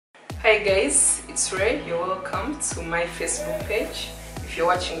Hi guys, it's Ray. You're welcome to my Facebook page if you're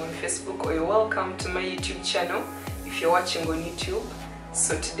watching on Facebook, or you're welcome to my YouTube channel if you're watching on YouTube.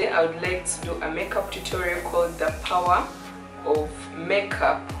 So today I would like to do a makeup tutorial called The Power of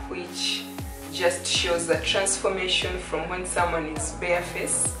Makeup, which just shows the transformation from when someone is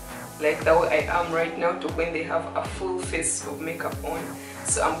barefaced, like the way I am right now, to when they have a full face of makeup on.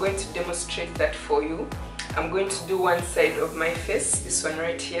 So I'm going to demonstrate that for you. I'm going to do one side of my face, this one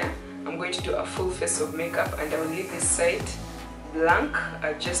right here. I'm going to do a full face of makeup, and I will leave this side blank,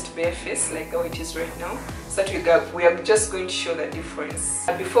 just bare face like how it is right now, so that we are just going to show the difference.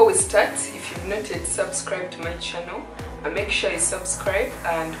 Before we start, if you've not yet subscribed to my channel, make sure you subscribe,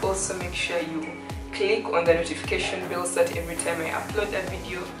 and also make sure you click on the notification bell so that every time I upload a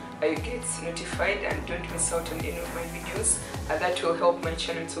video you get notified and don't miss out on any of my videos. That will help my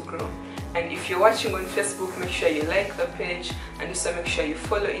channel to grow. And if you're watching on Facebook, make sure you like the page, and also make sure you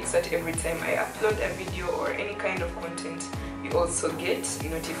follow it so that every time I upload a video or any kind of content you also get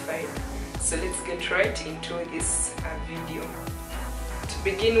notified. So let's get right into this video. To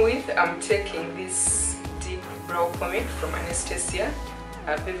begin with, I'm taking this deep brow pomade from Anastasia,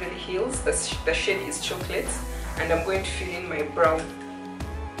 Beverly Hills. The shade is chocolate, and I'm going to fill in my brow.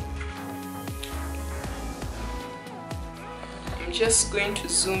 I'm just going to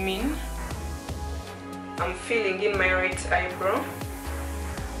zoom in. I'm filling in my right eyebrow.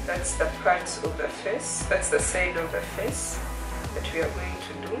 That's the part of the face, that's the side of the face that we are going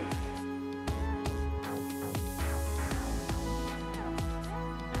to do.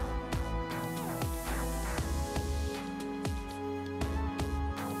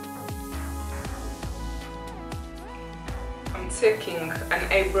 I'm taking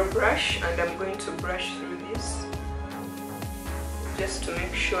an eyebrow brush, and I'm going to brush through this just to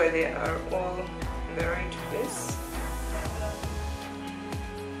make sure they are all in the right place.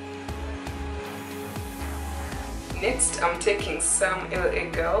 Next, I'm taking some LA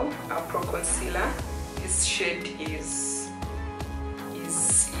Girl Pro Concealer. This shade is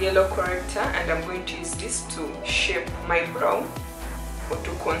Yellow Corrector, and I'm going to use this to shape my brow or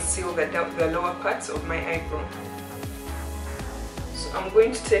to conceal the lower parts of my eyebrow. So I'm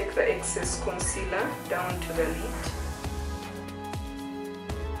going to take the excess concealer down to the lid.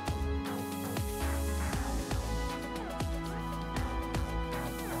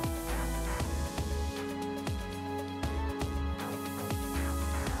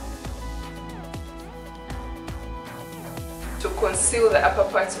 To conceal the upper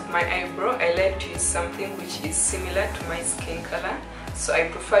parts of my eyebrow, I like to use something which is similar to my skin color. So I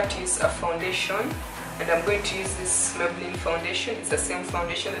prefer to use a foundation, and I'm going to use this Maybelline foundation. It's the same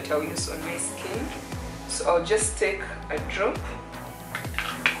foundation that I'll use on my skin. So I'll just take a drop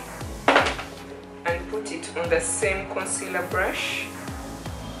and put it on the same concealer brush,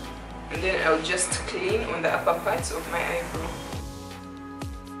 and then I'll just clean on the upper parts of my eyebrow.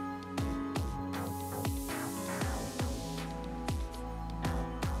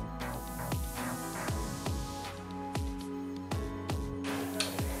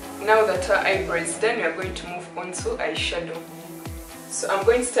 Now that our eyebrow is done, we are going to move on to eyeshadow. So I'm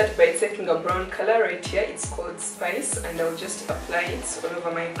going to start by taking a brown color right here. It's called Spice, and I'll just apply it all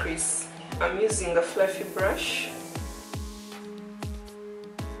over my crease. I'm using a fluffy brush.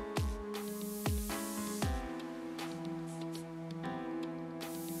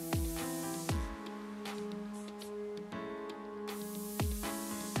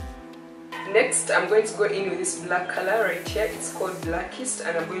 Next, I'm going to go in with this black color right here. It's called Blackest,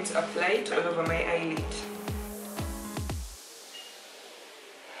 and I'm going to apply it all over my eyelid.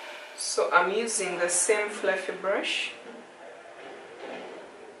 So I'm using the same fluffy brush.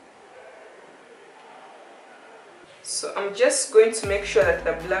 So I'm just going to make sure that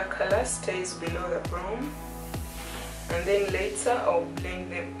the black color stays below the brown, and then later I'll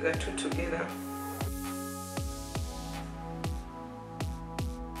blend the two together.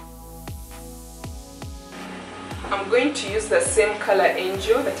 I'm going to use the same color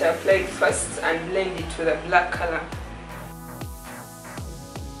Angel that I applied first and blend it with the black color.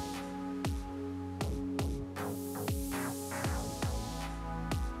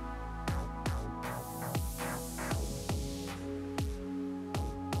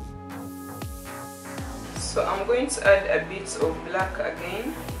 So I'm going to add a bit of black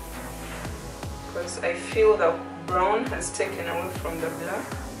again, because I feel the brown has taken away from the black.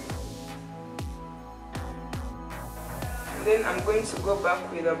 Then I'm going to go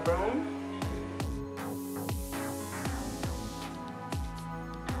back with a brown.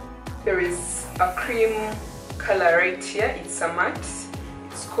 There is a cream color right here. It's a matte.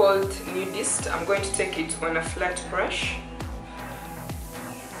 It's called Nudist. I'm going to take it on a flat brush.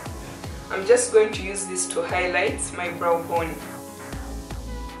 I'm just going to use this to highlight my brow bone.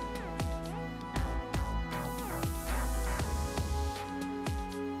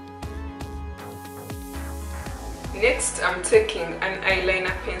 Next, I'm taking an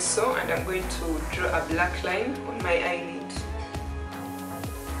eyeliner pencil and I'm going to draw a black line on my eyelid.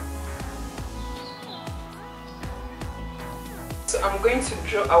 So I'm going to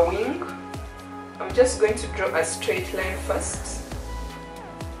draw a wing. I'm just going to draw a straight line first,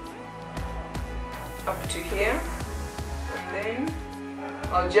 up to here, and then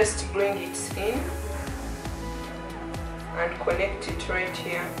I'll just bring it in and connect it right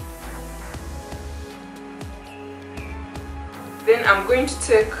here. Then I'm going to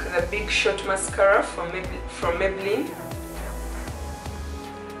take the Big Shot mascara from Maybelline,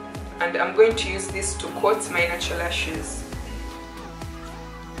 and I'm going to use this to coat my natural lashes.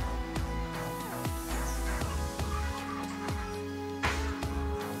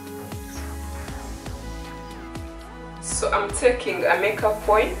 So I'm taking a makeup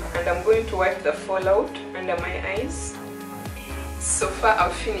wipe and I'm going to wipe the fallout under my eyes. So far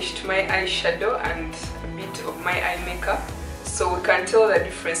I've finished my eyeshadow and a bit of my eye makeup. So we can tell the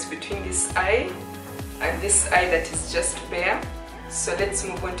difference between this eye and this eye that is just bare. So let's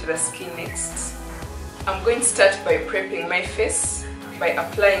move on to the skin next. I'm going to start by prepping my face by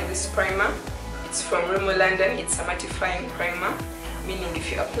applying this primer. It's from London. It's a mattifying primer, meaning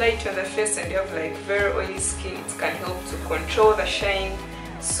if you apply it on the face and you have like very oily skin, it can help to control the shine.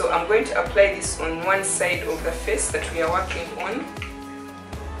 So I'm going to apply this on one side of the face that we are working on.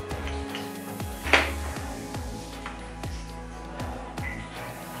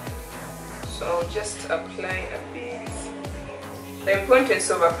 So I'll just apply a bit. The importance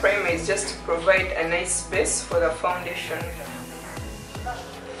of a primer is just to provide a nice base for the foundation.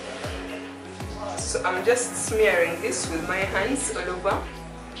 So I'm just smearing this with my hands all over.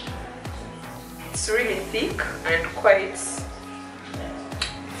 It's really thick and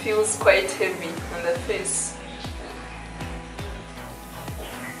feels quite heavy on the face.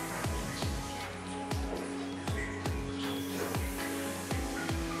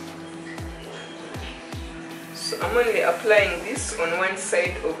 So I'm only applying this on one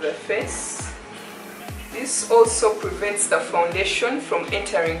side of the face. This also prevents the foundation from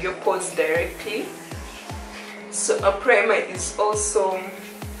entering your pores directly. So a primer is also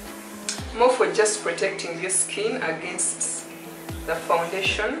more for just protecting your skin against the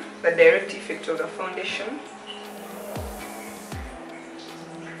foundation, the direct effect of the foundation.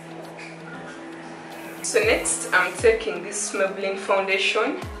 So next I'm taking this Maybelline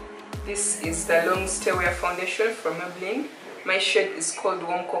foundation. This is the long stay wear foundation from Maybelline. My shade is called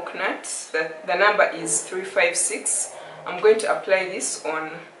Warm Coconut. The number is 356. I'm going to apply this on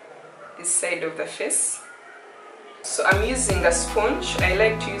this side of the face. So I'm using a sponge. I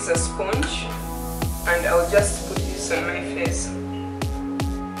like to use a sponge, and I'll just put this on my face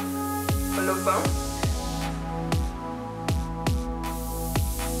all over.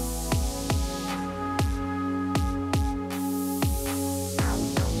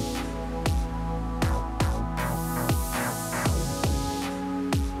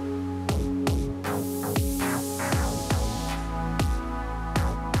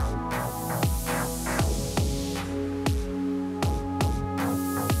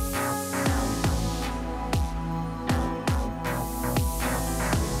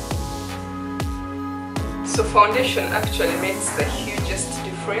 So foundation actually makes the hugest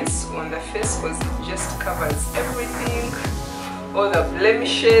difference on the face because it just covers everything, all the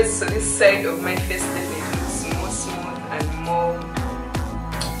blemishes. So this side of my face definitely looks more smooth and more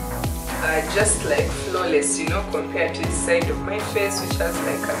just like flawless, you know, compared to this side of my face which has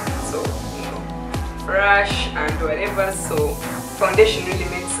like a bit of, you know, rash and whatever. So foundation really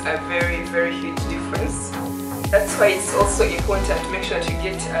makes a very, very huge difference. That's why it's also important to make sure that you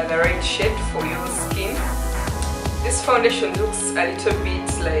get the right shade for your skin. This foundation looks a little bit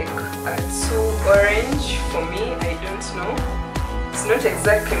like too orange for me, I don't know. It's not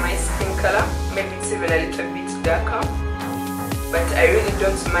exactly my skin color, maybe it's even a little bit darker. But I really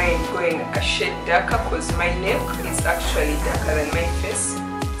don't mind going a shade darker because my neck is actually darker than my face.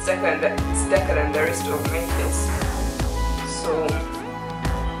 It's darker than the rest of my face. So,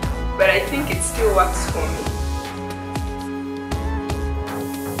 but I think it still works for me.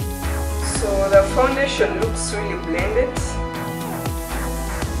 So the foundation looks really blended,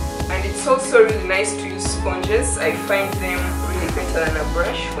 and it's also really nice to use sponges. I find them really better than a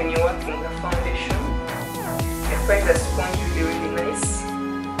brush when you're working the foundation. I find the sponge really, really nice.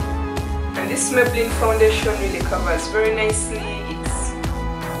 And this Maybelline foundation really covers very nicely.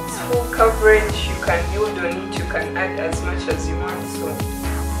 It's full coverage. You can build on it, you can add as much as you want. So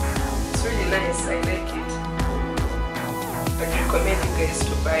it's nice, I like it. I'd recommend you guys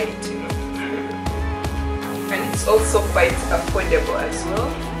to buy it, you know. And it's also quite affordable as well.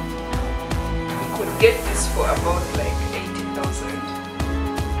 You could get this for about like 80,000.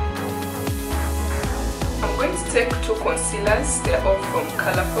 I'm going to take two concealers. They're all from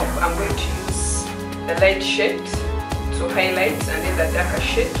Colourpop. I'm going to use the light shade to highlight and then the darker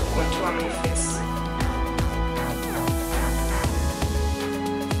shade to contour my face.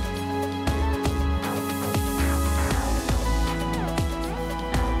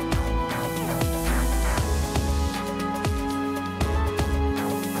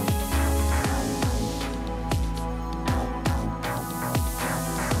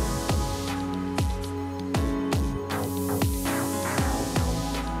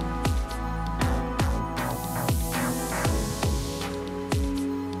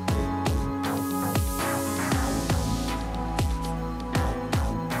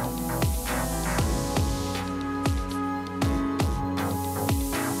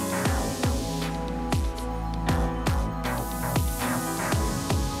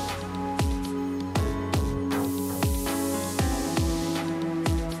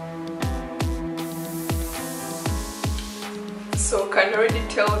 So can already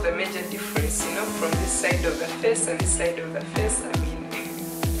tell the major difference, you know, from this side of the face and this side of the face. I mean,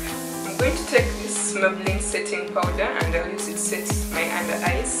 I'm going to take this Maybelline setting powder and I'll use it to set my under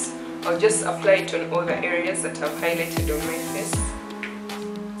eyes. I'll just apply it on all the areas that I've highlighted on my face.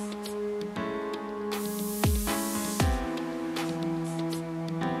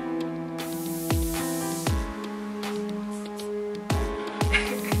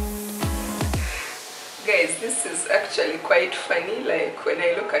 Guys, this is actually quite funny, like when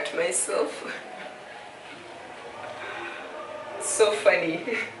I look at myself. So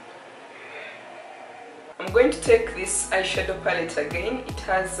funny. I'm going to take this eyeshadow palette again. It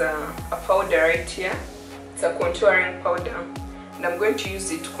has a powder right here. It's a contouring powder. And I'm going to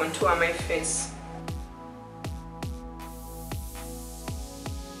use it to contour my face.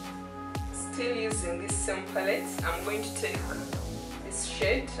 Still using this same palette, I'm going to take this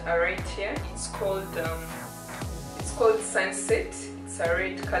shade right here. It's called Sunset. It's a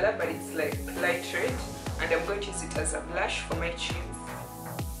red color, but it's like light red, and I'm going to use it as a blush for my cheeks.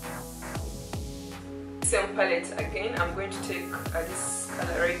 Same palette again. I'm going to take this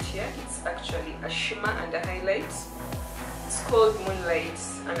color right here. It's actually a shimmer and a highlight. It's called Moonlight,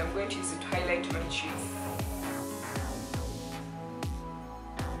 and I'm going to use it to highlight my cheeks.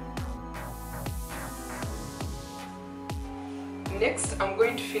 Next, I'm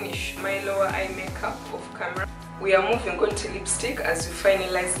going to finish my lower eye makeup off camera. We are moving on to lipstick. As we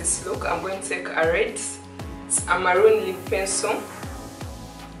finalize this look, I'm going to take a red, it's a maroon lip pencil.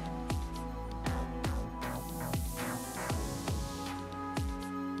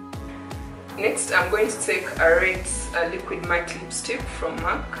 Next, I'm going to take a red liquid matte lipstick from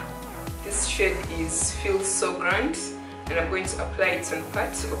MAC. This shade is Feels So Grand, and I'm going to apply it on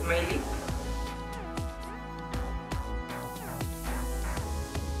part of my lip.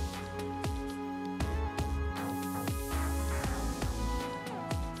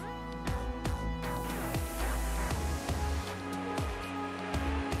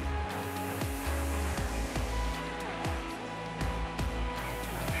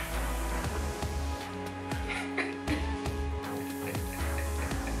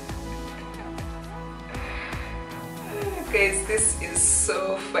 Guys, this is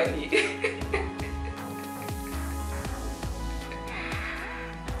so funny.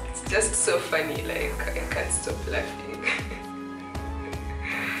 It's just so funny, like I can't stop laughing.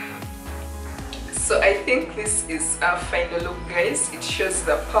 So I think this is our final look, guys. It shows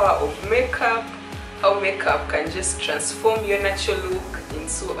the power of makeup, how makeup can just transform your natural look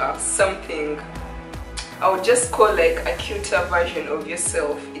into something I would just call like a cuter version of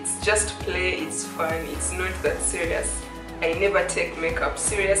yourself. It's just play, it's fun, it's not that serious. I never take makeup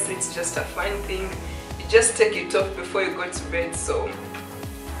seriously, it's just a fun thing. You just take it off before you go to bed. So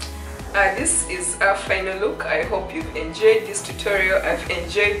this is our final look. I hope you've enjoyed this tutorial. I've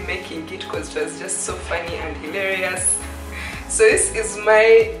enjoyed making it because it was just so funny and hilarious. So this is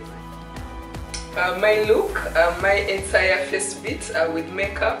my my look, my entire face bit with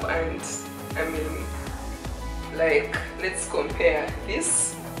makeup, and I mean, like, let's compare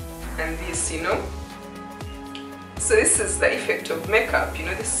this and this, you know. So this is the effect of makeup, you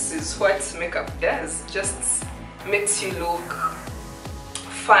know. This is what makeup does. It just makes you look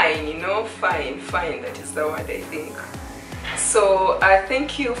fine, you know. Fine, that is the word, I think. So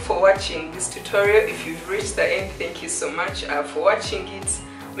thank you for watching this tutorial. If you've reached the end, thank you so much for watching it.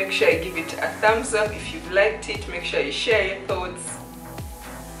 Make sure you give it a thumbs up. If you've liked it, make sure you share your thoughts.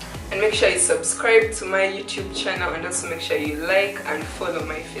 And make sure you subscribe to my YouTube channel, and also make sure you like and follow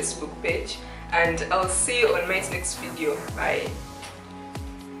my Facebook page. And I'll see you on my next video. Bye.